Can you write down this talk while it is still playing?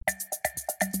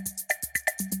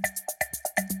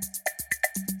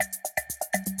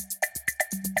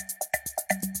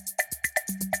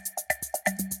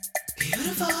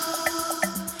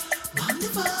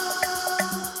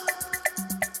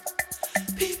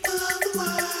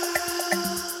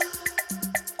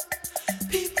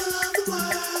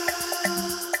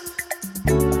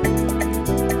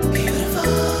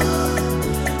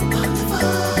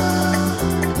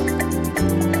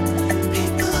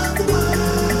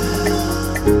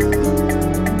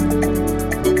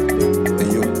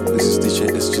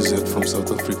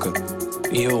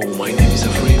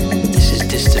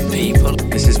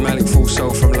Malik Full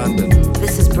Soul from London.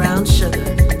 This is Brown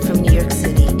Sugar from New York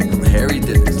City. I'm Harry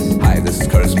Dennis. Hi, this is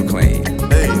Curtis McLean.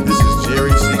 Hey, this is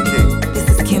Jerry C. King. This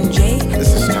is Kim J.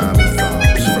 This is Tommy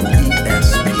Fobbs from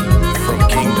ESP, from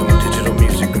Kingdom Digital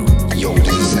Music Group. Yo,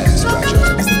 this is Satis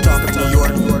Project. It's the talk of New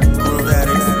York, Groove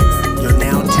Addicts. You're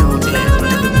now tuned in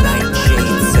to the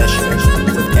Nightshade Sessions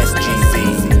with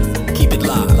SGZ. Keep it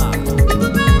live.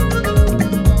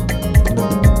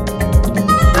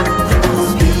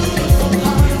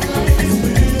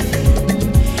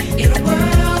 In a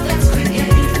world that's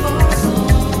created for us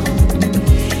all,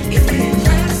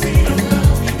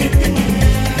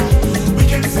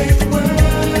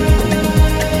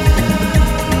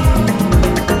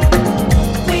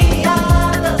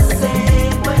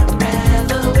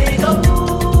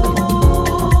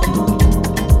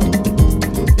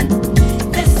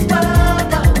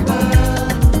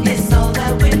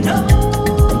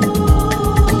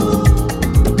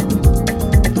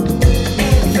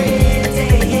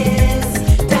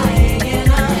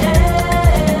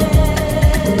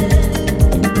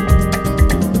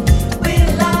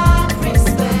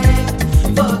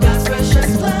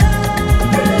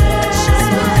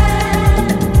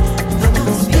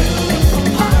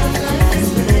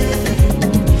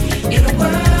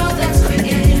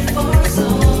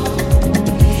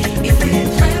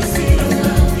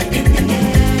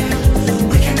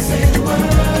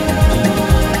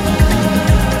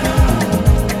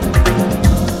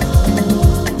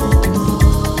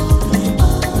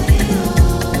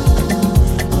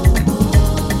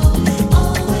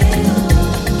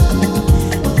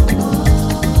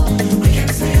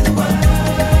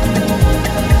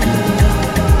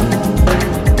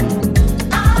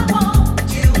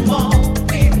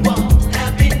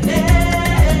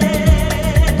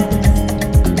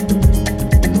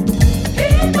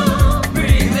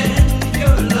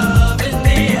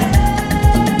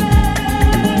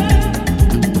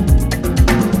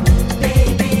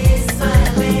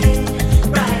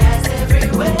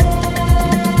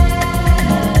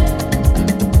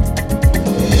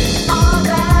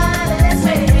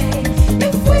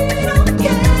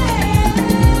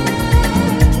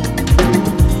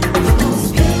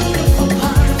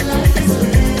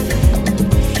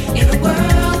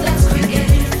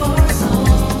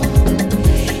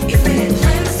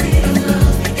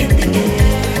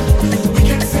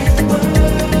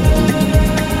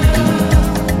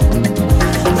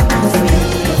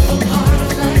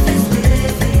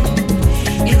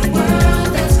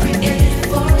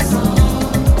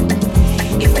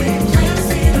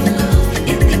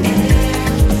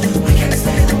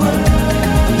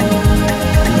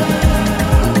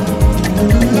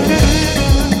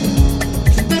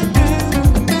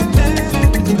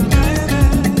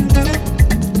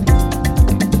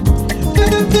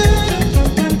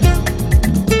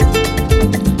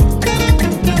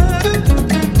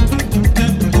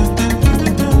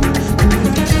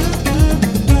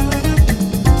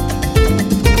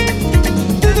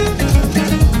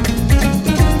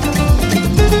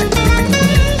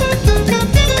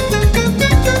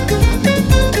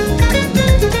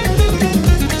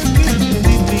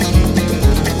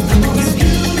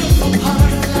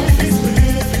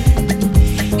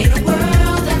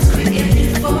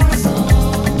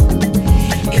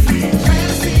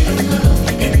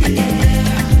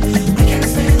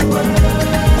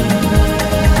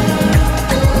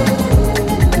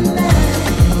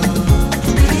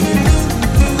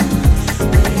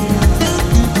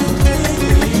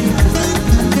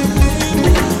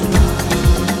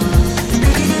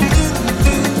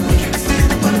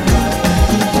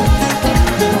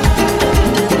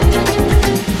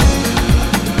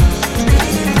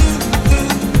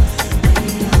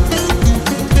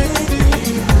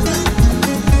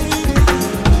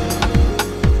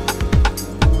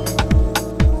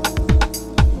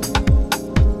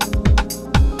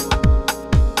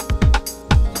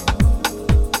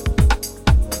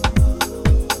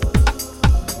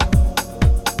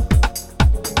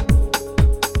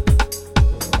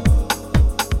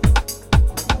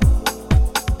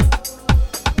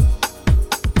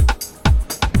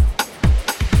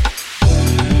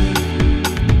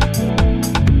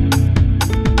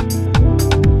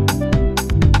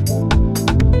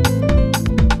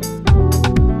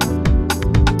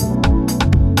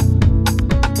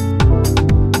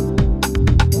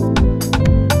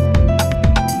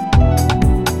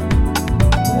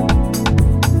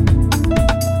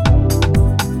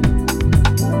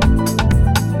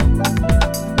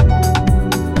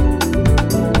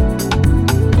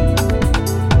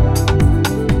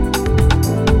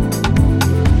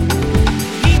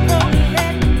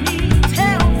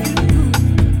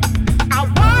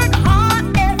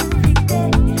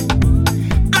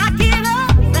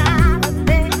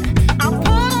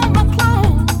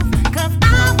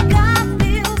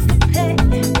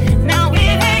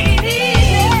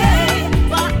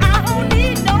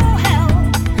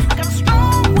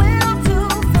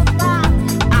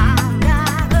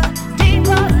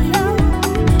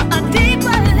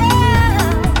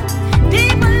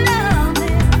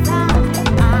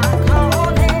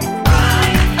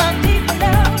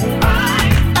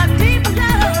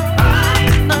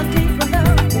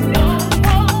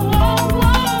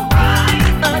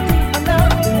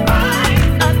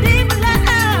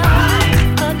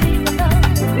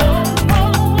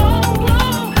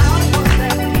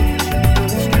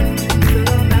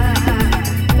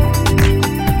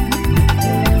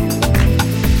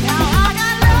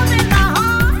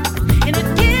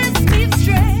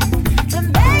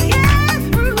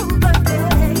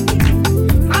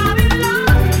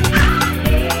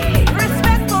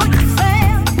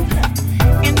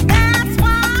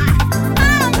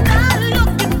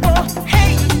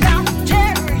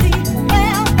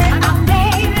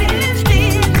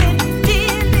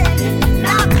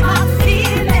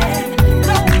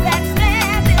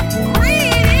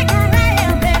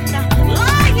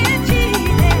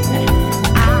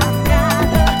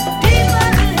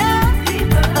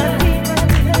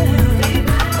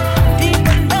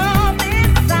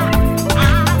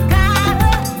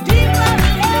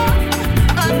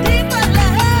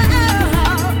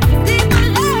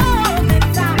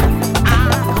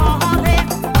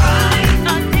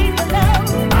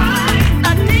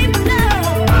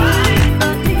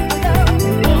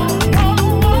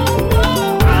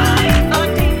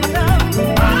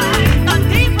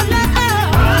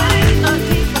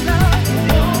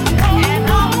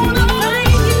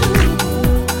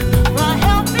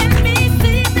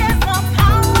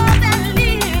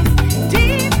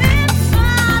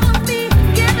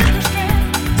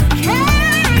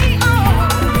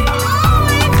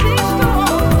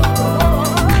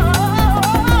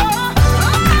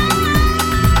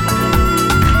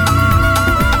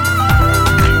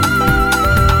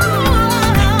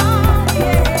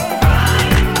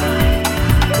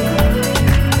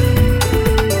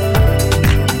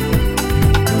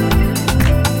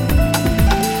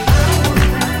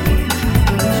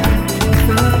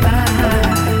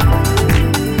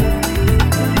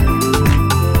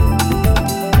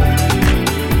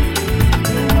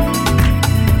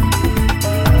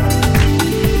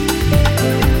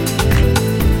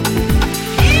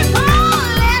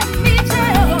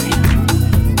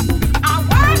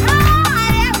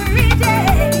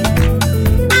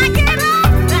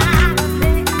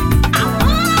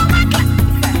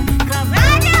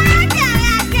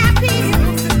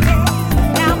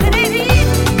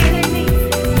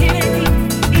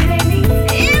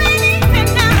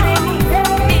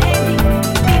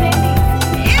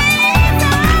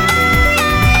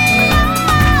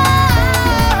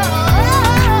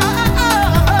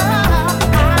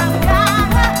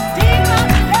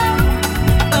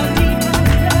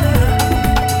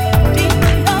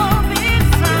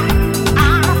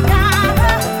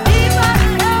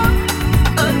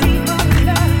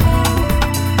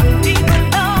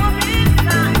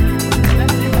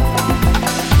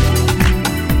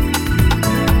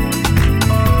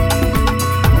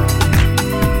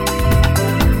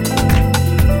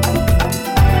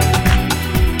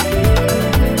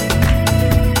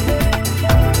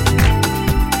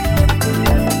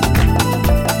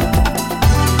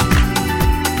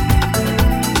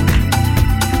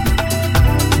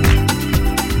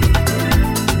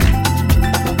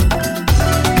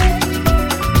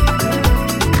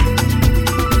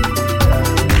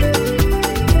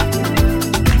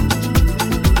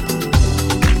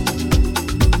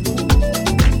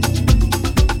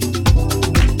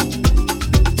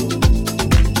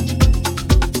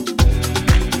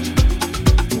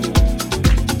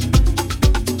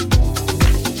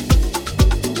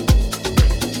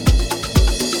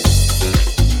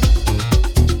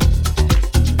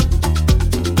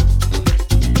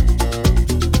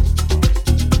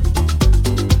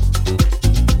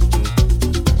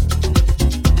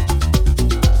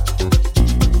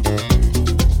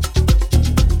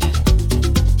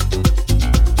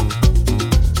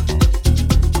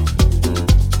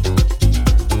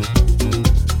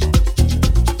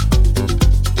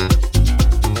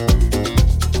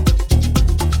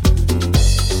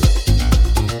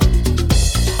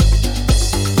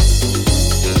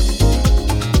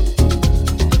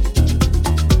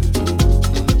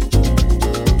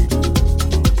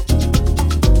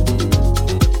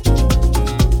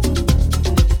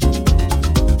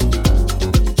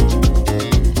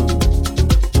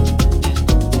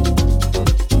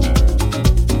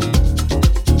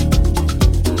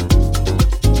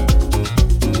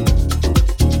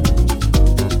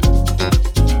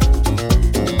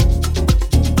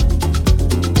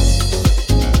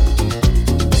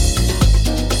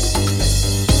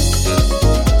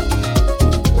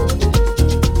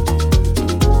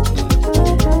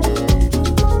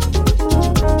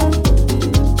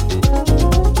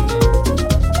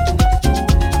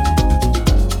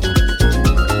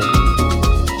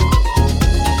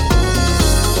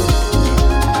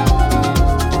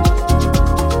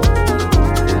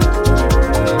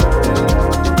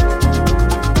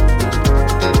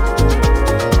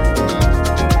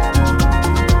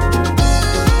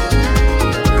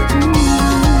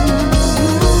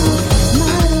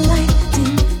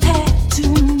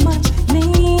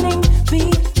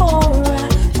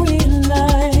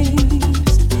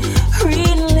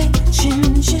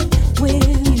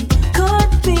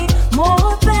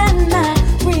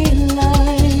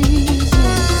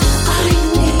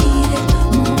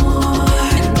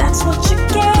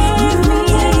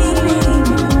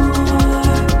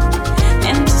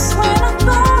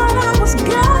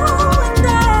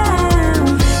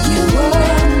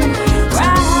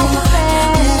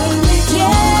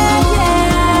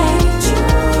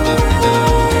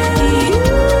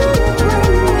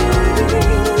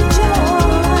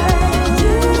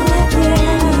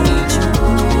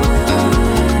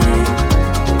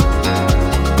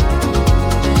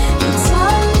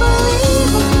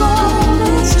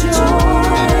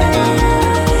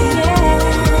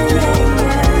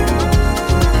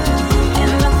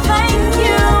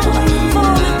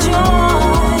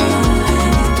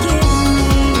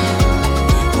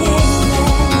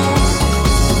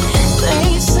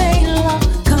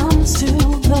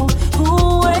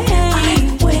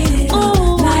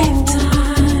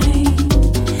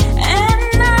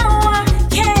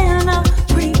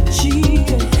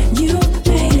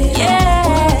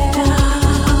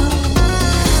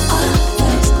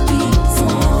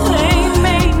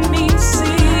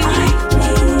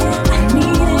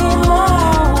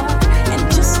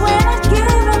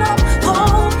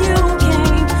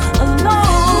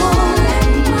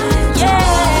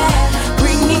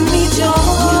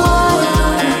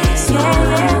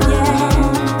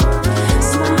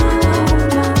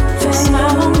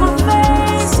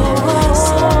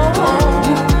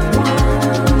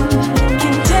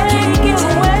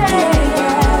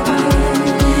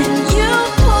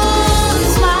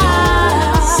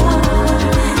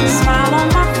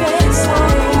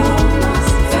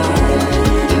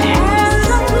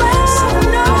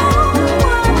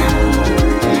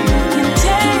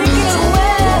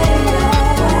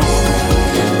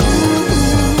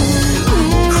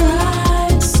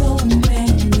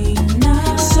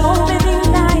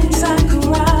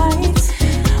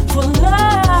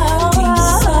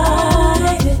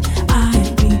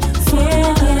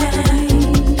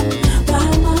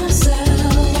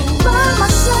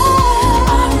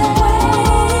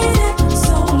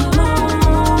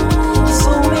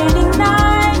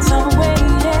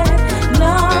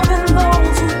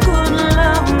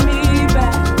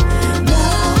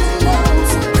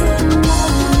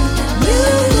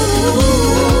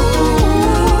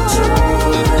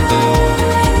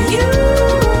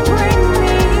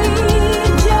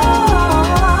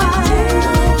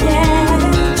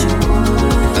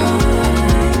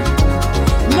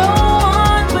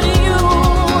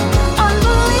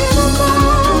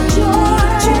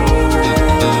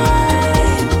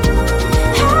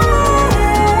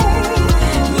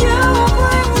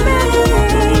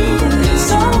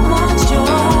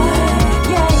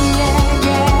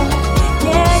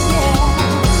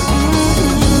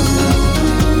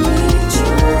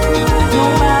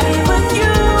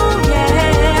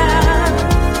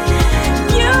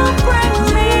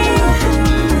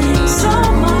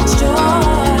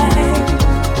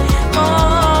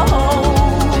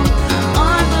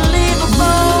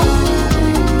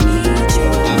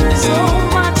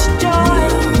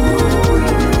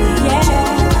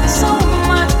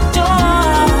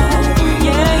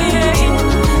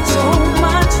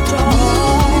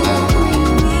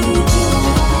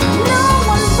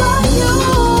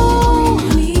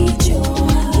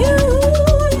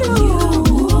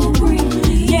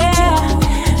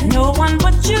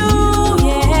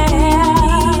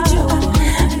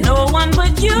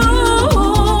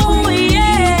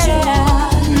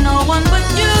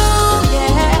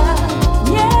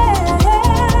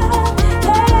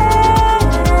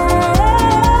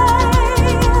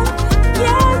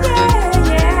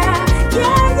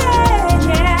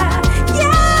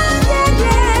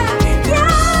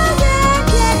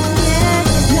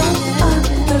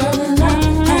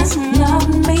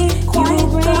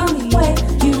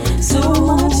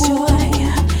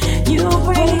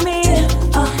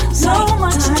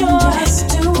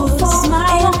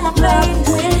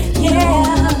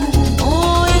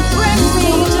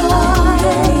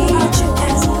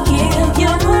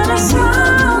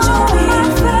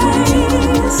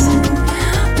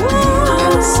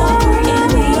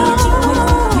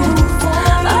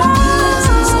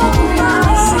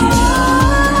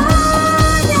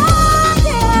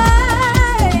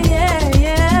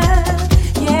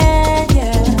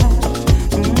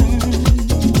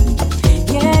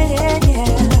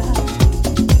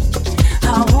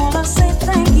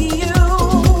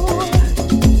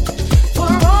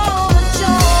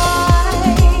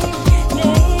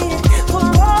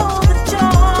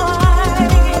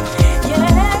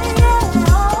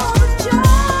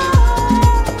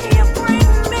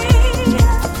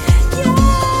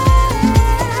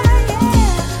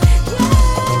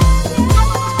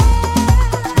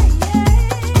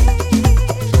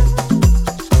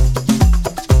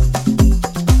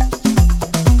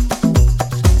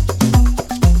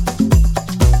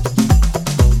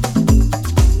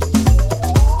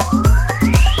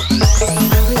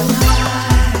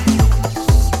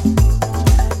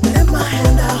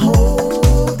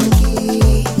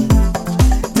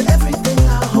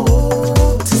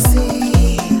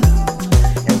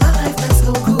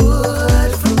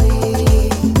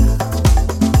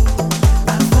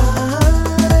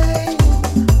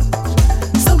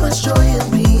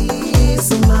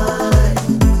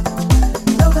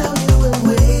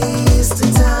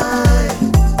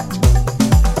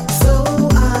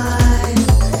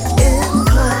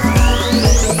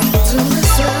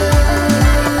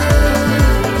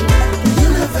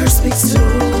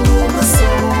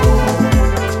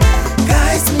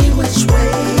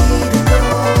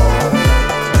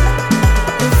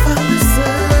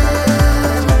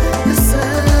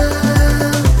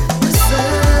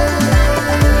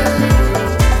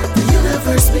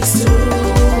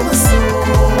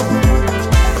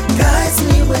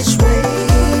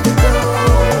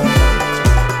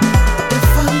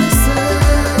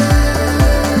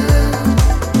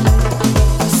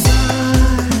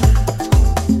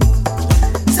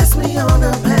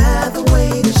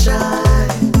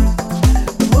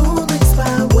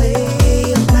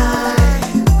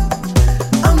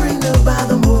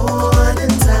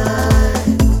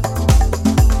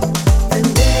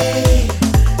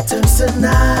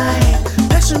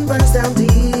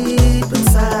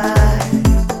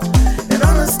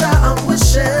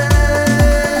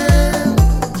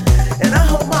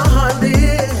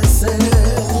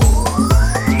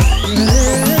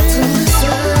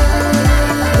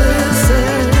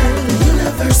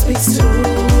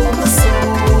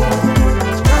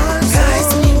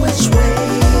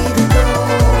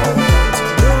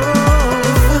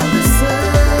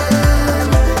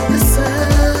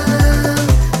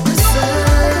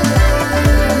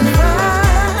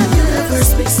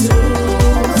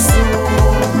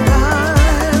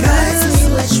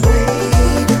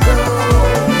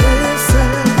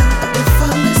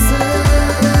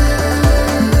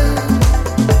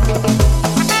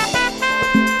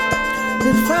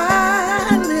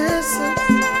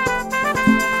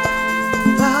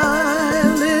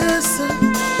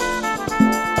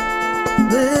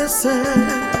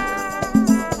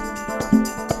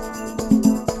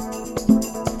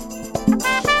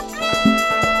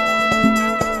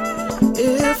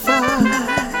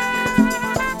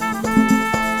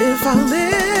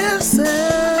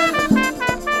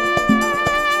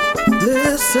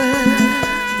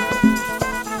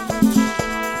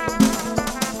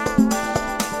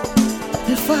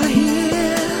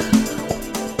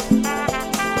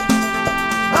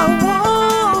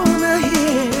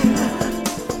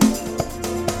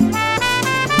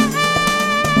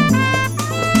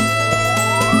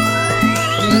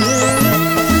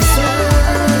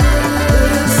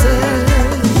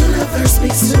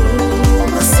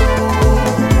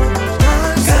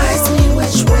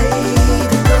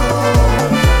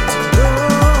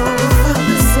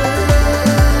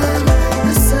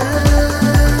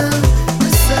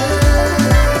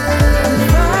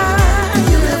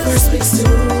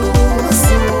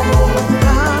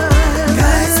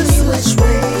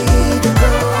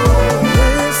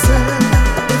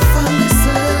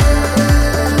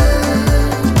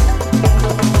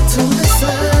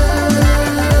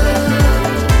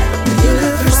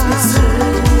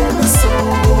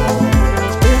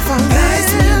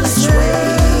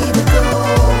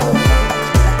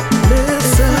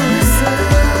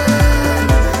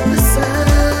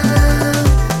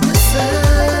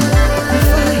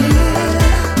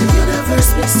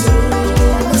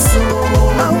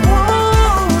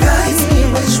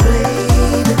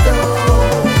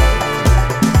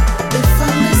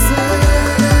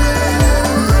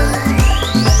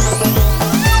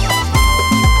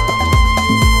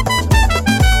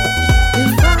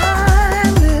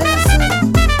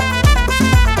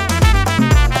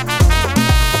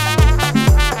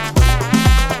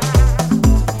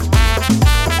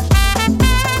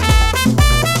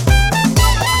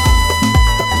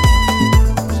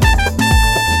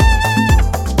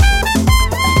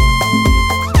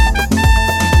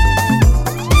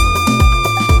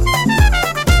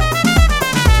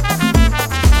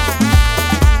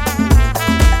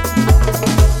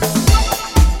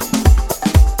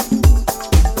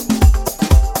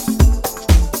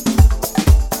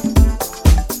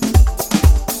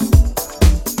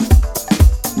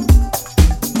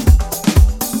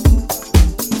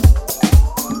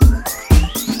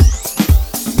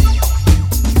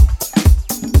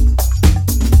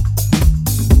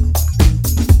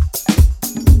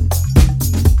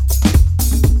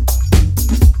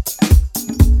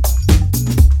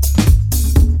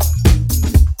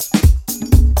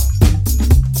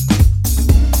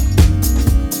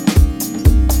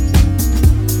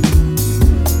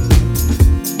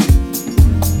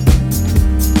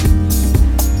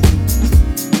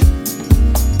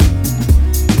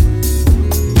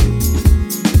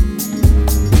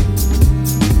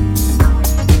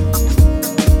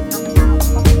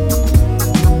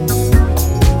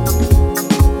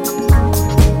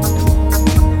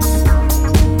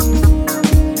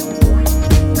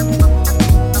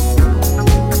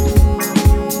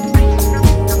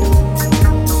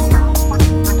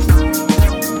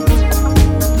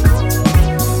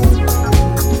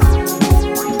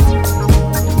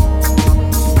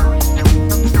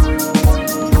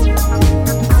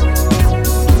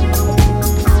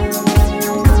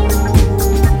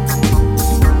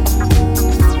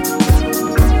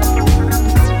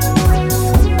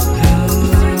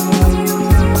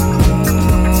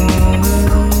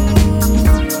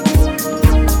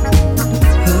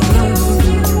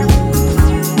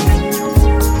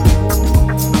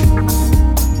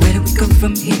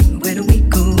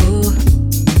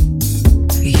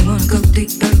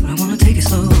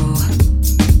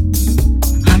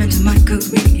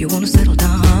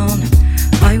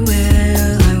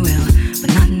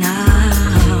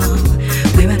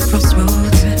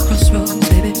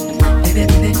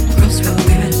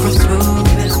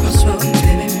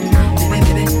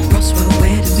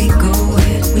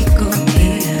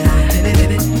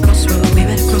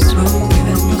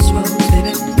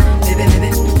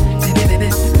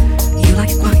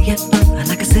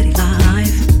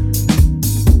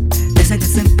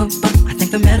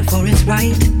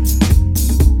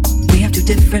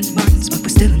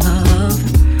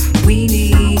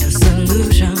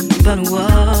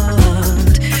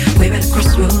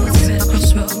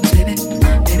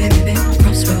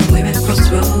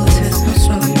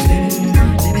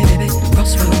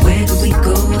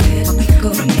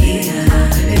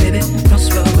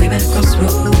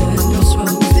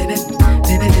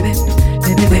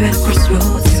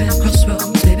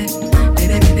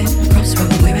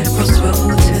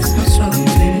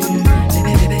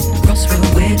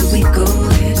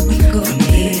 Where do we go from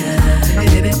here?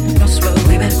 Baby, crossroad,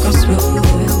 we went crossroad.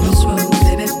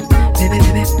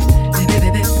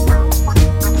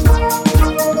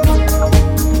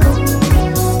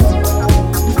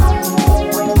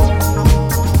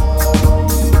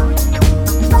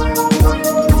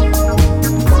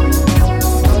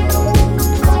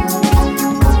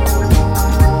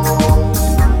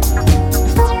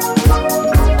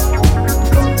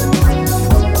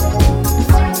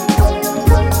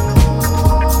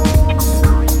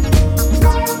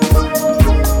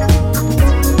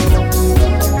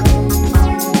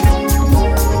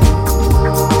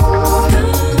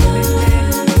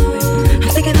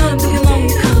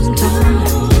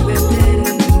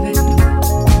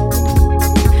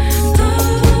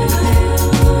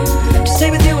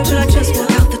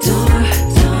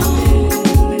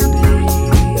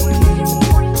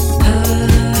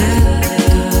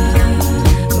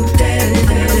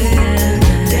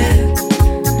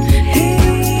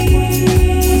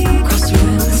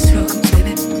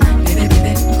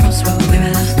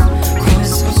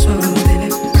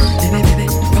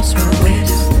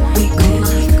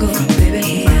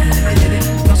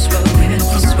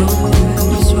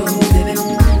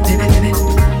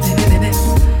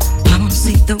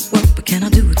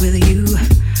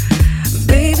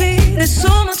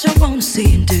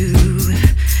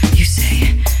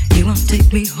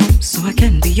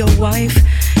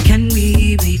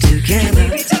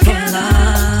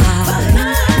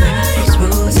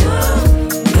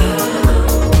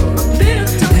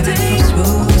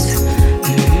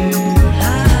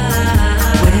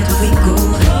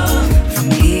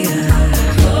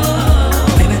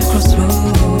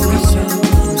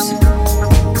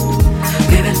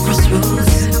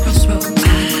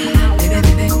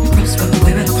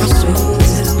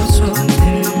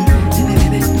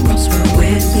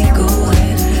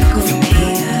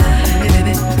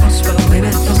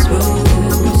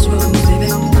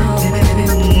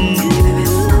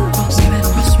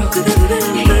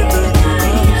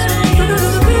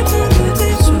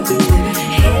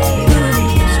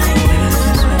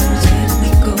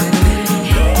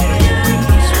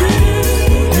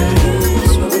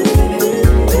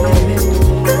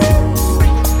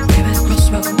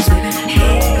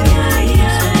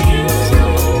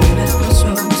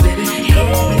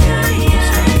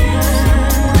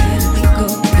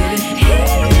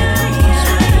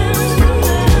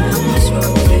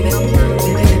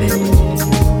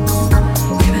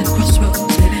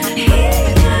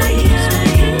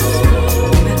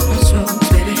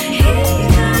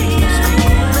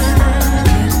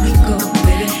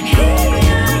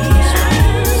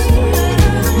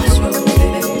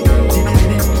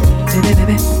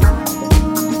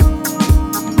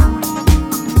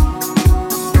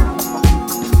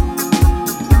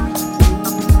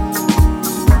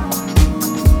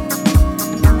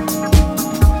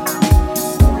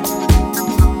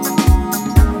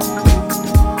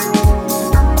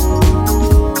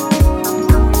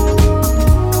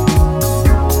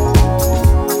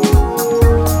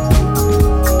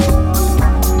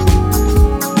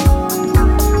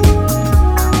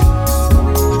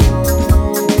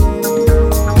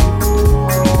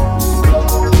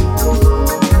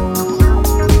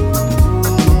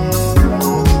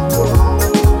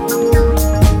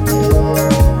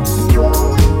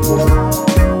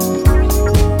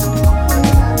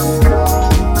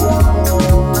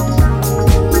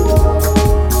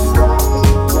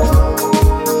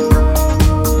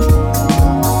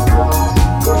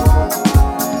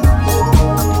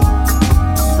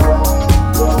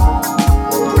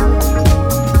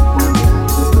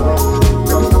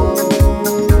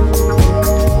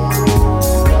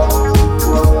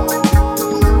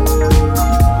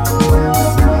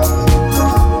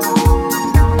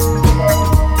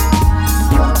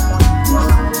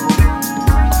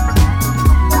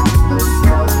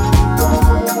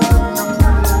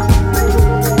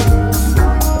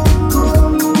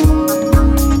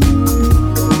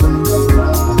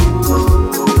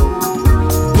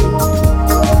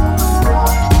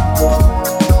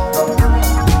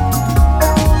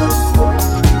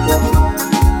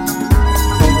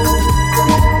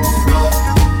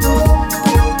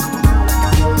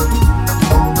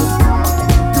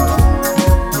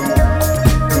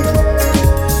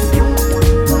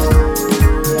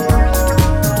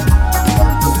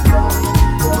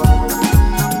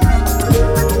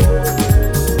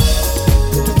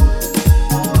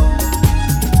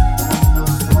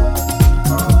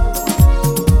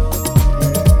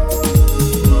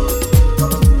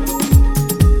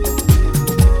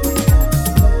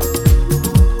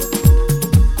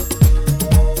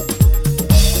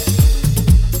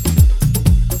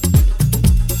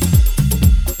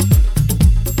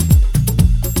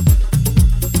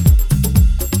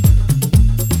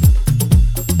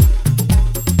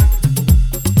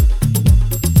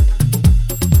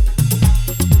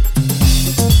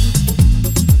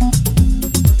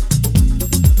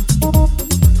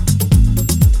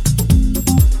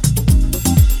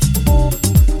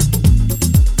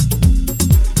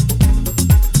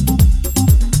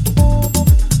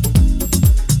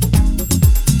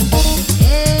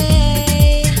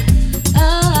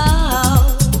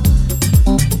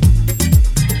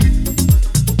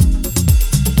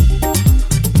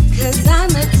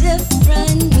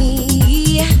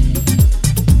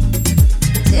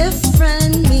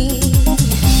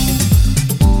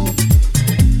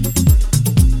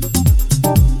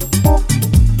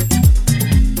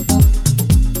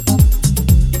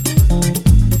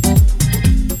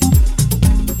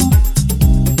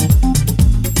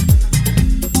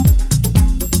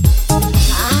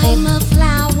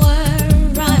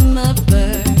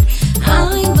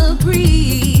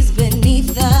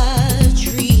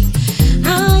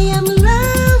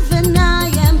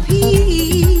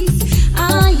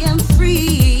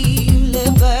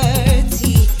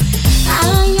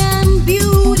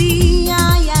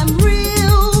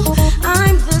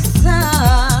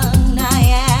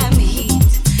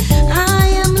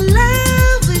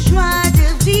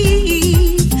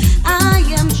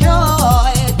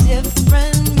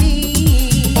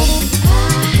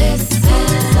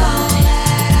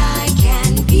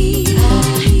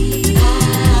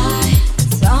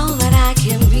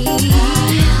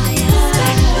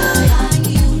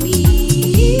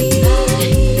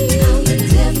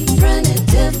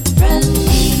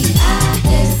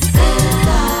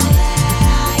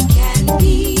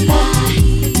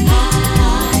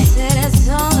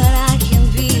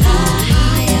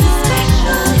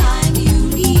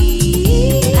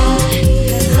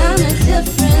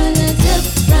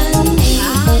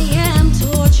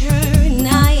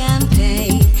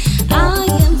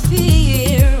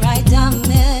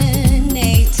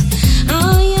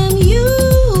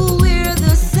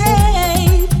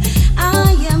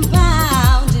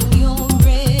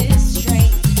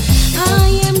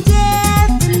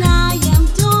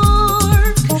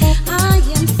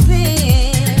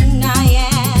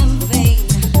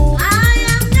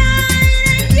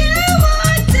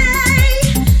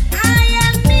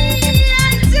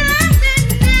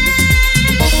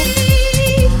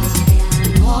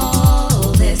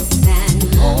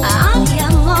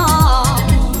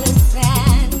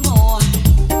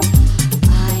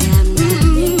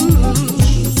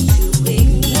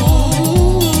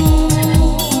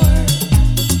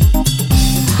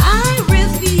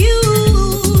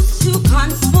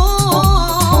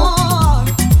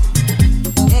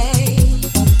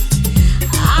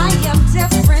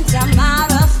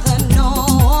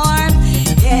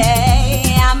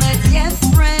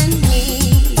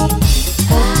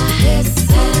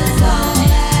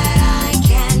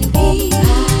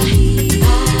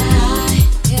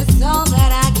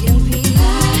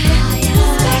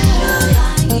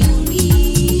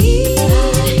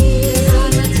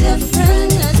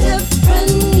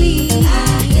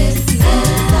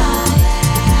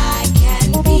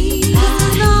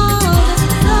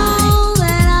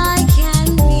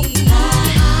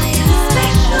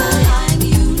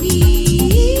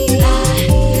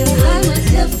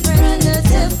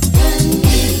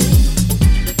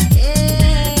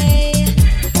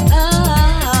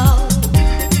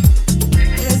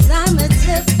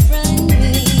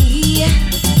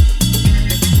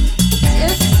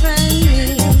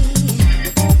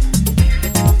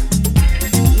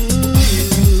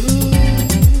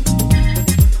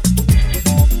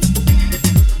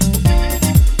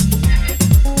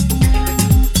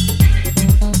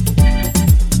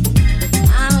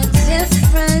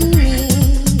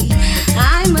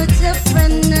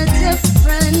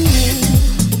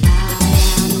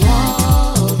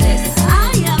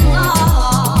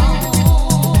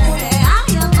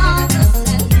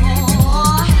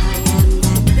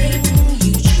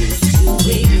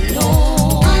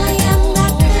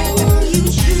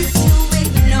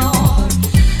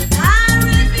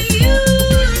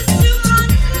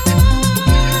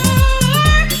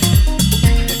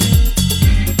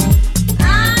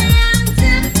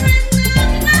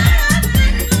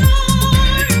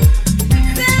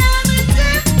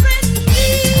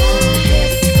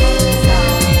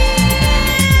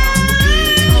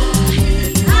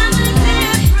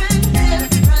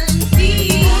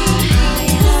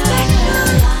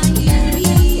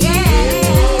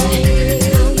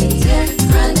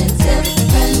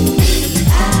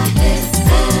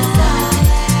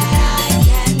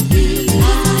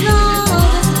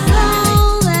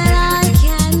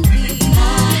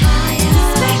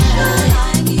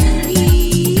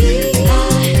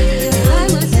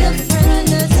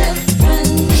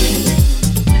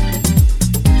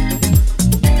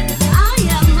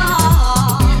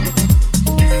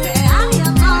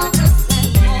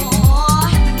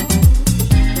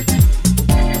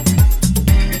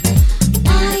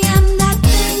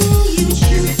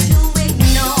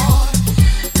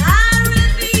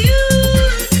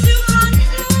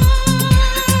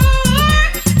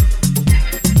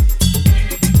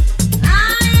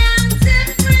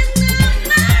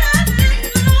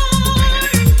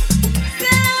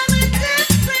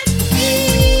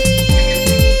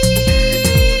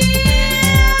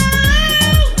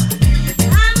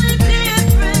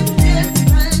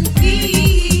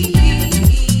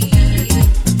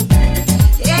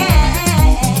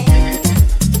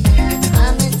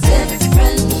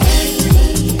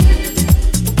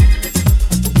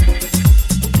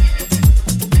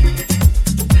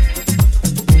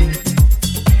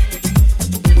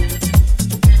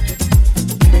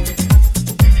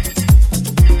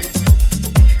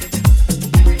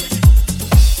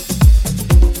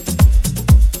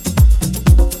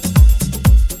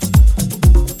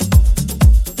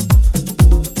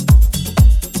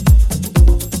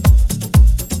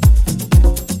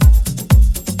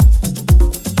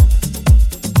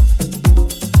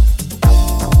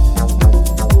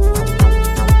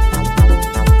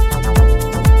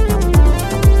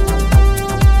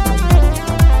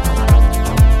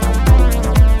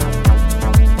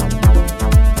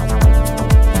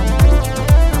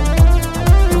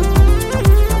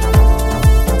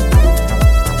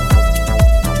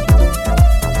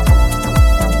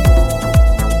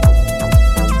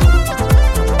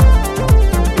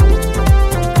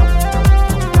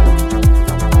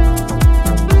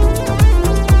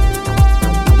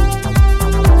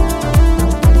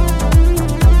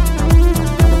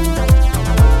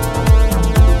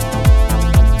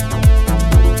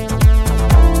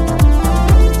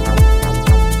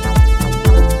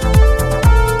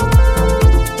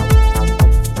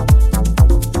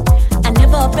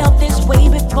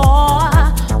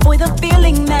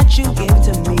 that you give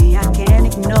to me, I can't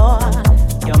ignore.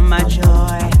 You're my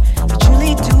joy. You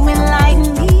truly do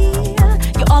enlighten me.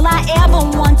 You're all I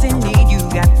ever want and need. You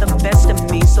got the best of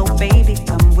me, so baby,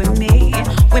 come with me,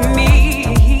 with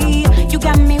me. You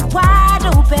got me wide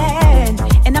open,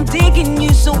 and I'm digging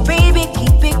you, so baby,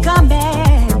 keep it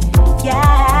coming.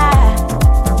 Yeah,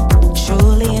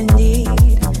 truly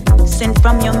indeed, sent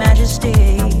from your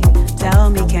majesty. Tell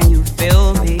me, can you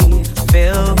feel me,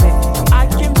 feel me? I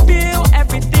can feel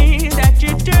everything that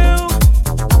you do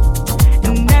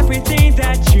and everything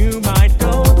that you might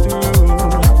go through.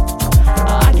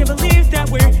 I can't believe that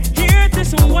we're here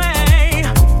this way.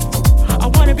 I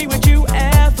wanna be with you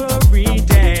every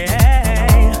day.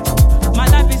 My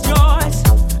life is yours,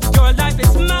 your life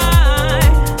is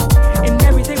mine. In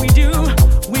everything we do,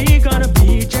 we're gonna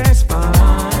be just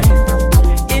fine.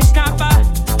 It's not by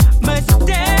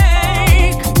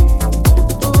mistake.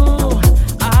 Ooh,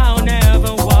 I'll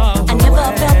never walk I never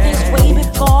felt this way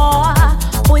before.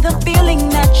 Boy, the feeling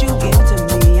that you give to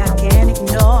me, I can't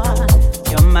ignore.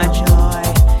 You're my joy.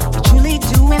 You truly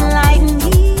do enlighten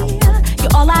me.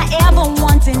 You're all I ever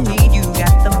want and need. You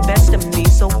got the best of me,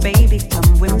 so baby,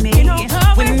 come with me,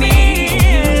 come with with me.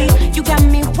 me. You got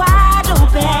me wide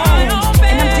open,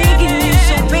 and I'm digging you,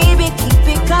 so baby, keep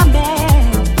it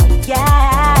coming.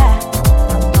 Yeah,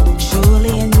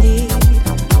 truly indeed,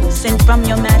 sent from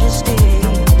your majesty.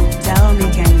 Tell me,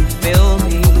 can you feel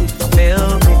me,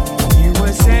 feel me? You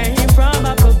were saying from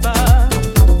up above.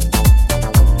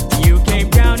 You came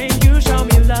down and you showed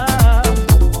me love.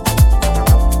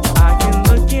 I can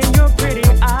look in your pretty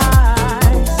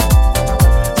eyes.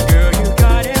 Girl, you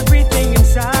got everything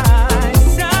inside.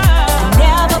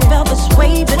 Never felt this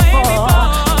way before.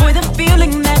 Boy, the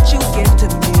feeling that you give to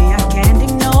me, I can't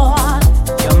ignore.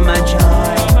 You're my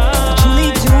joy. You truly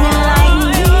do enlighten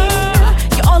me.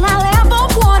 You're all I'll ever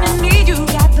want and need. You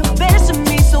got the best of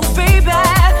me, so baby,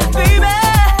 baby,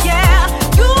 yeah.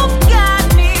 You got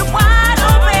me wide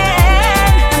open.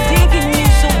 I'm digging you,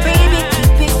 so baby,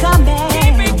 keep it coming.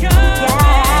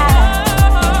 Yeah,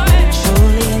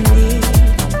 truly indeed,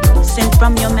 sent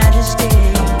from your majesty.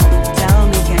 Tell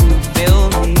me, can you feel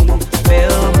me,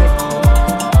 feel me?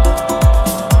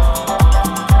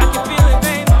 I can feel it,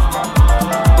 baby.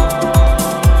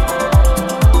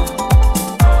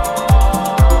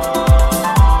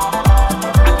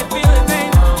 I can feel it,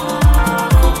 baby.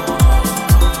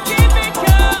 Keep it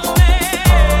coming.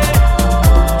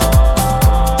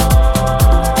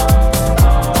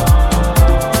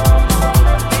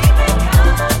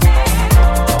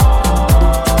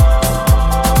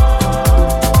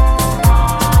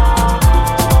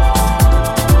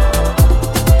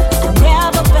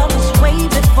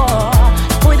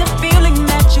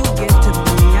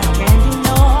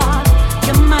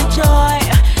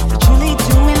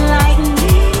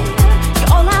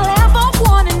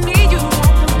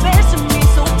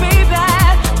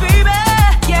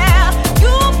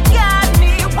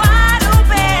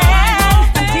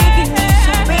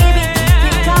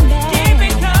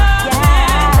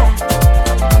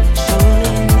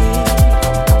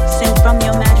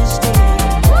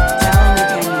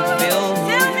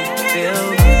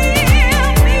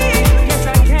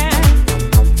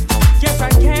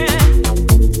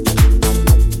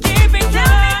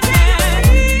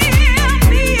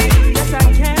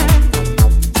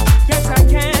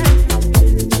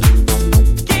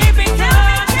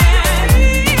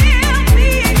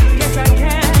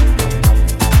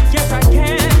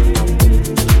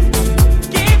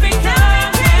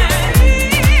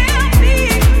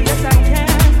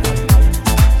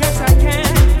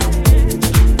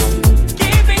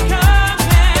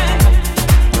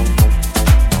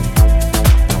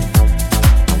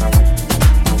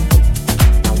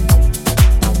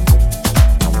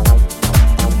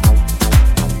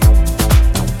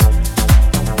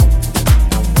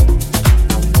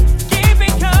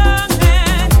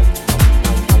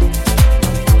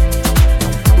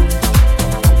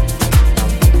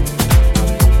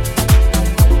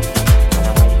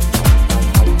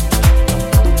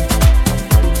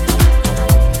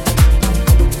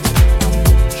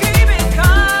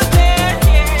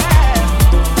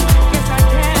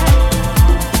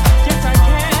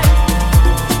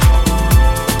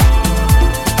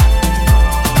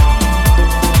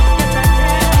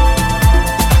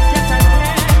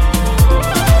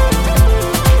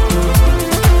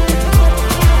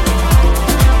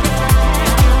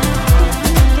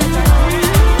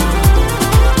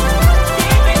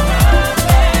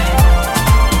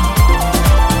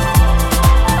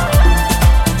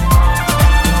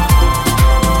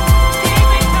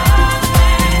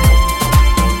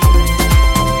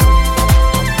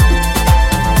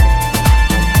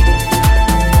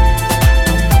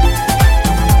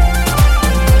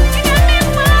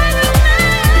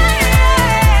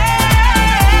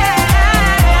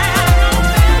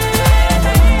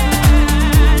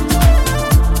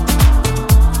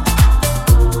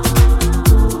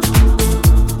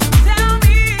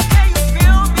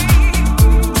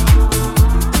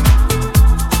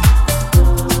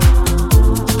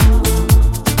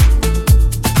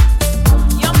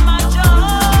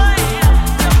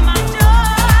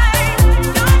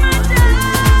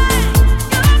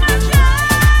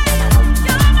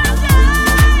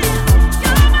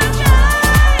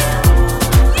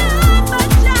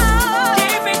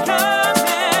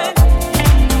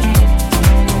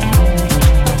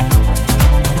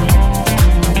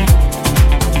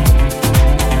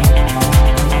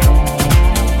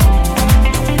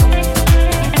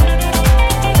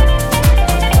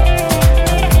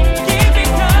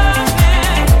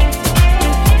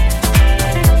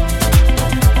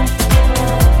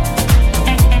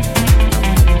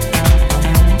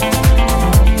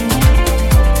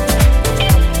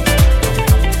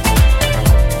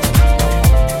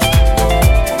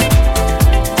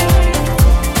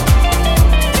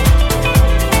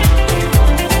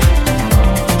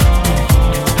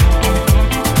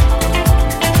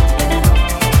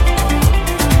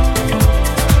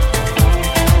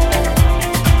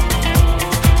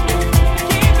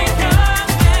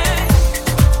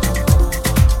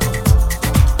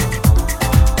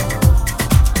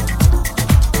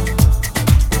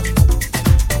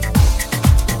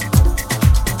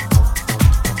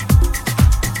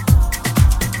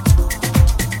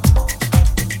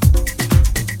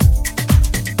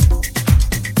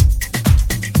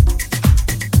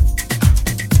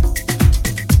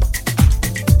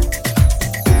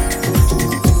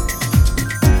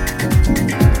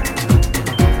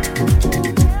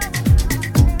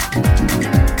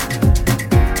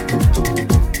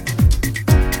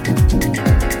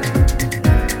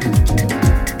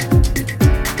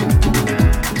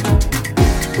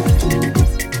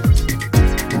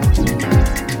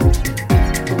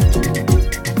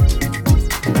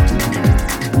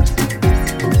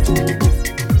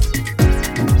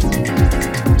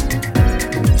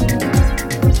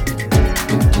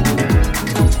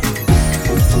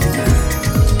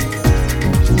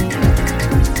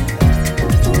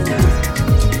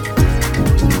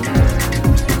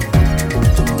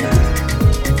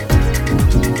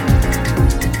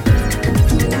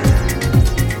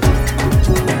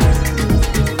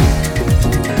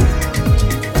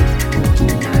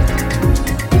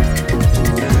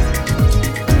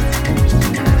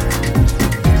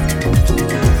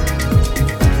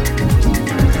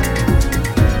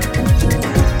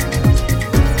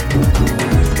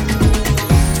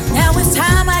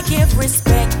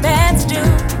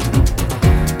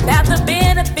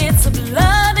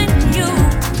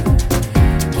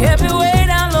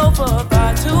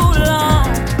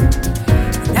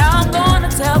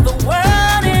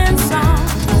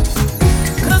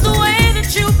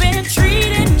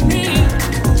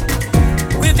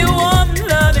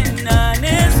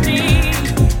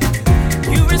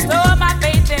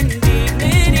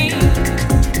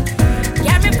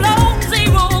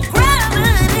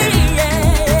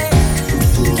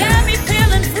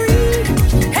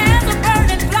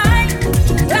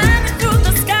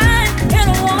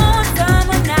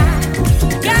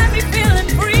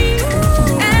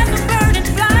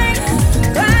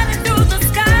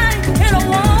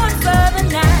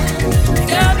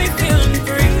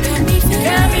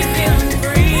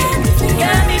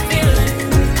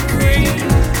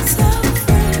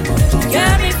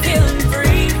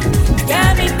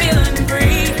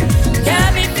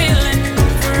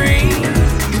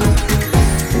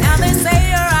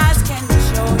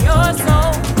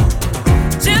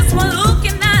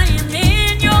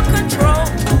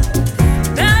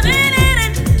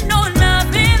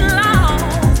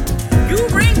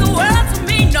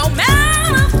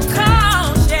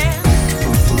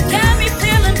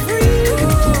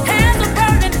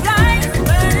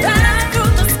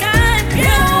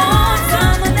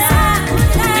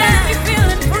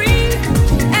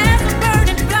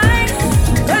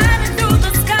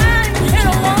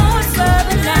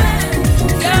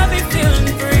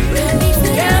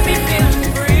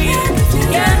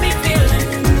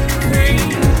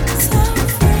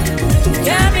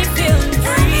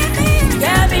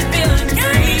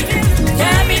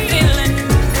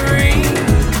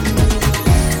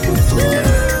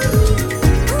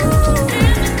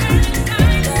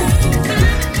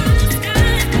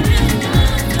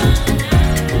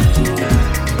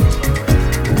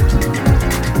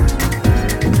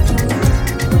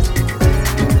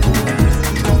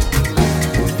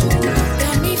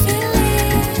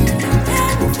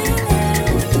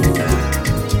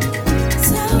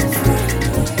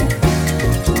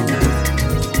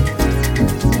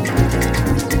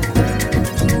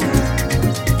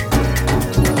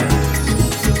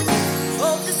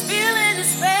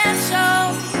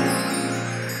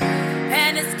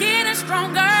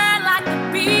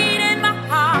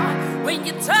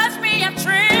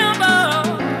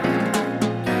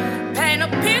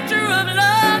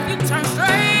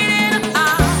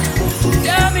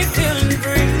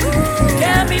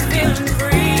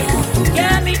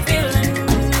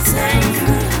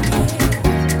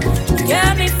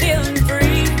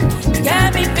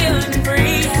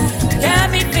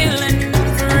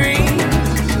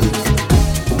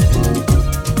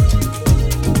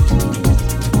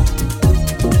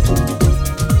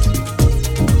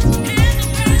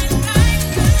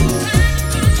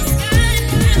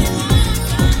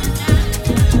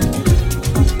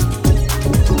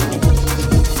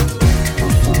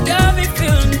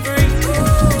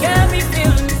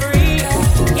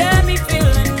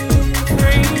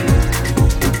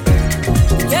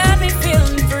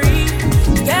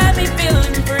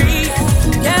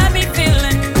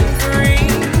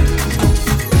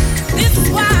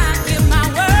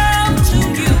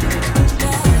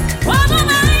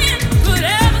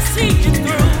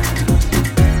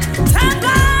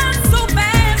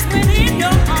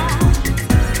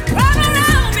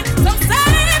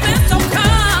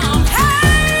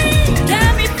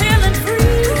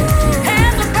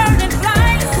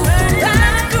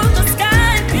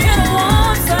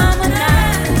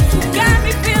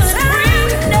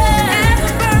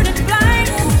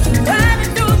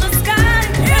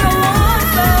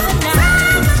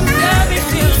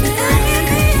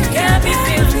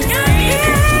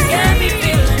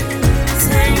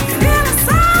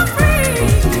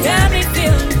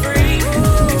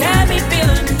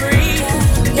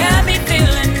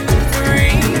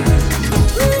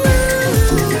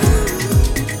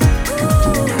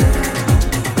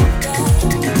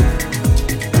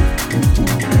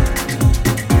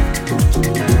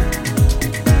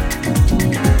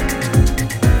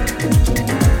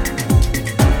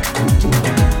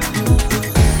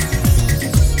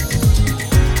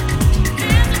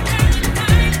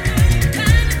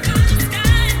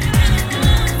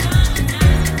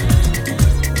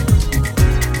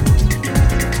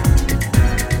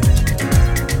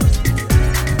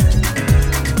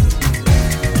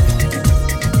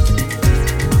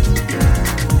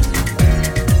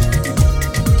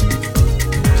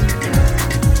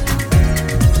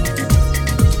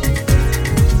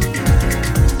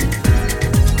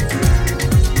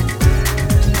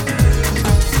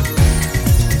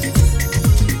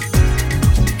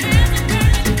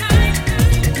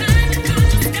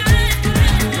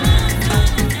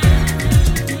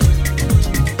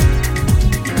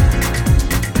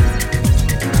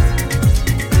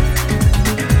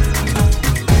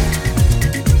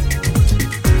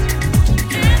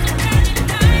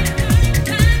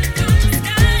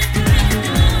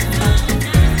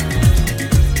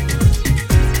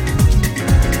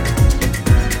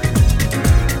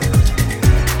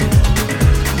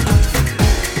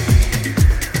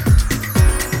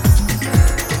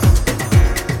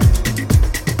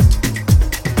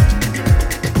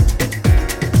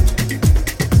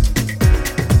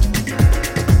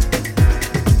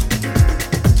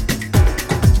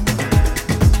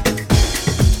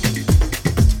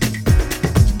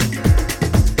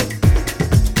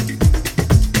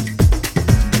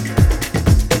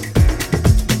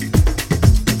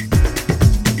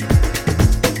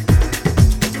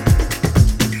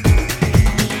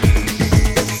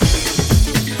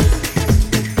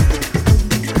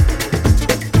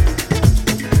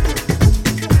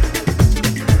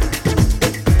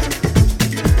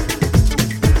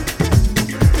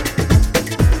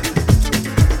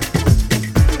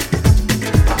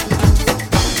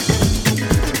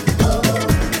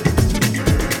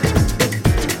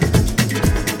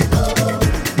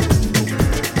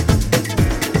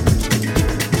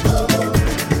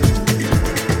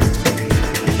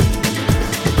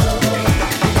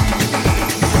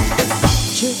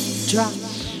 drop,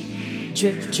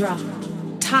 drip drop.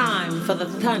 Time for the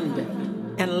thunder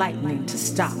and lightning to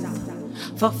stop.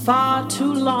 For far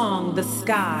too long the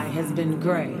sky has been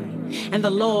gray, and the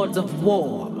lords of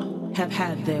war have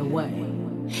had their way.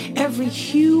 Every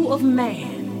hue of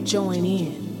man join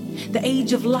in. The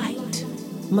age of light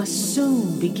must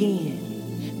soon begin.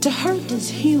 To hurt is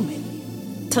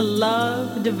human, to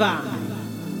love divine.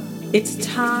 It's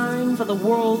time for the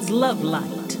world's love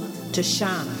light to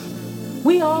shine.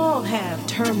 We all have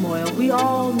turmoil, we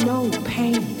all know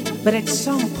pain, but at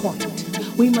some point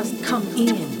we must come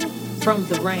in from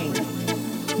the rain.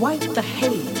 Wipe the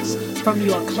haze from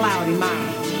your cloudy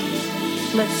mind.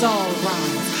 Let's all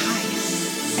rise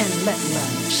higher and let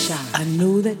love shine. I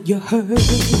know that you're hurting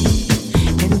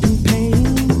and in pain,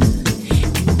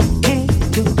 and you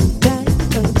can't go back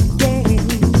again.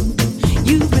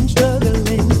 You've been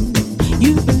struggling,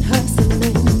 you've been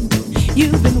hustling,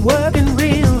 you've been working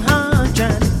real hard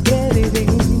trying to get it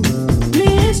in.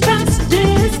 Mistrust,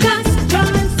 disgust,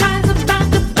 drawing signs about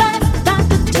to bust, about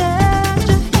to touch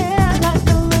your hair like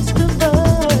the rest of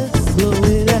us. Blow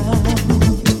it out,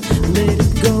 let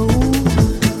it go,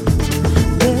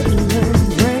 let love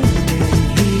rain and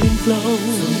healing flow.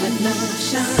 So let love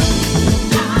shine,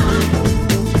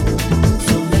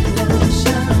 so let love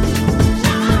shine,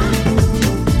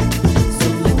 so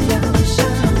let love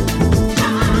shine,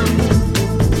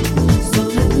 so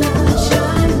let love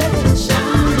shine, let it shine,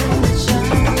 let it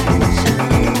shine, let it shine,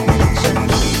 let it shine.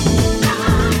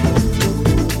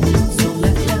 So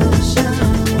let love shine,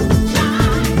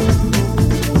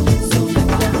 so let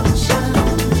love shine,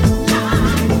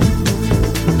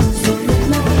 so let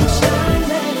love shine,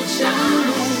 let it shine,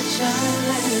 let it shine,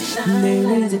 let it shine. There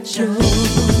is a joy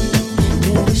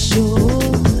that is sure,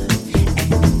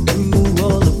 and through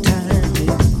all of time it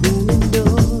will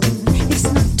endure. It's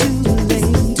not too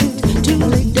late to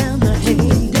lay down the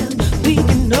hate. We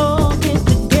can all get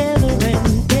together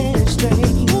and get it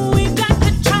straight. We've got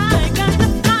to try, got to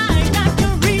fly, got to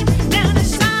reach down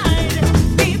inside.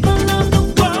 People of the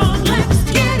world, let's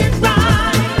get it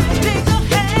right. Take a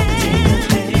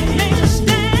hand, make a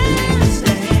stand.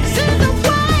 Send the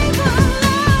wave of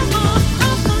love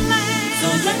across the land. So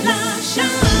let love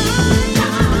shine.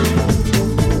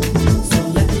 So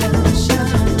let love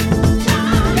shine.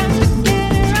 Got to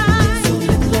get it right. So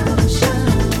let love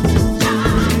shine.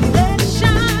 Let it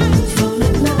shine. So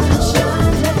let love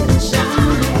shine. Let it shine.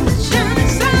 Let it shine.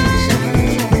 Let it shine.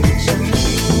 Let it shine.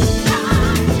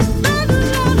 Let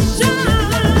love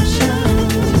shine.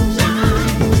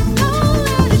 Oh,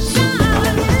 let it shine.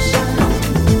 Let it shine.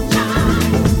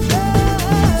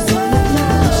 So let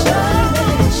love shine.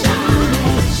 Let it shine.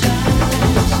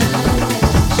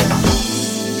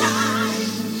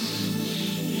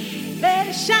 Let it shine. Let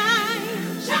it shine.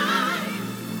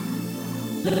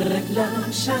 Let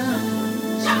love shine.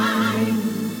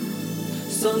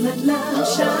 So let love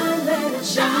shine, let it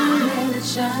shine, let it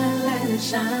shine, let it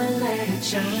shine, let it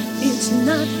shine. It's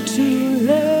not too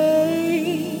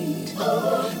late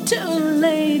to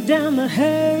lay down the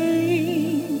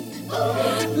hate.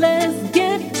 Let's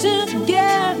get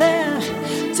together,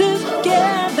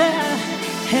 together,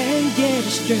 and get it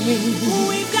straight.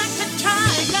 We've got to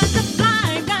try, got to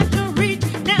fly, got to reach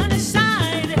down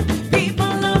inside.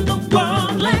 People of the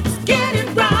world, let's get it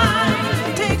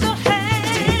right. Take a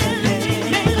hand,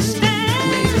 make a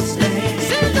stand.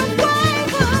 Send the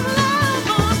wave of love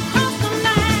across the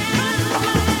land.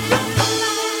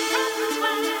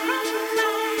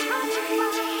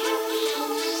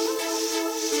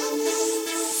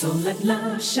 So let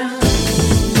love shine.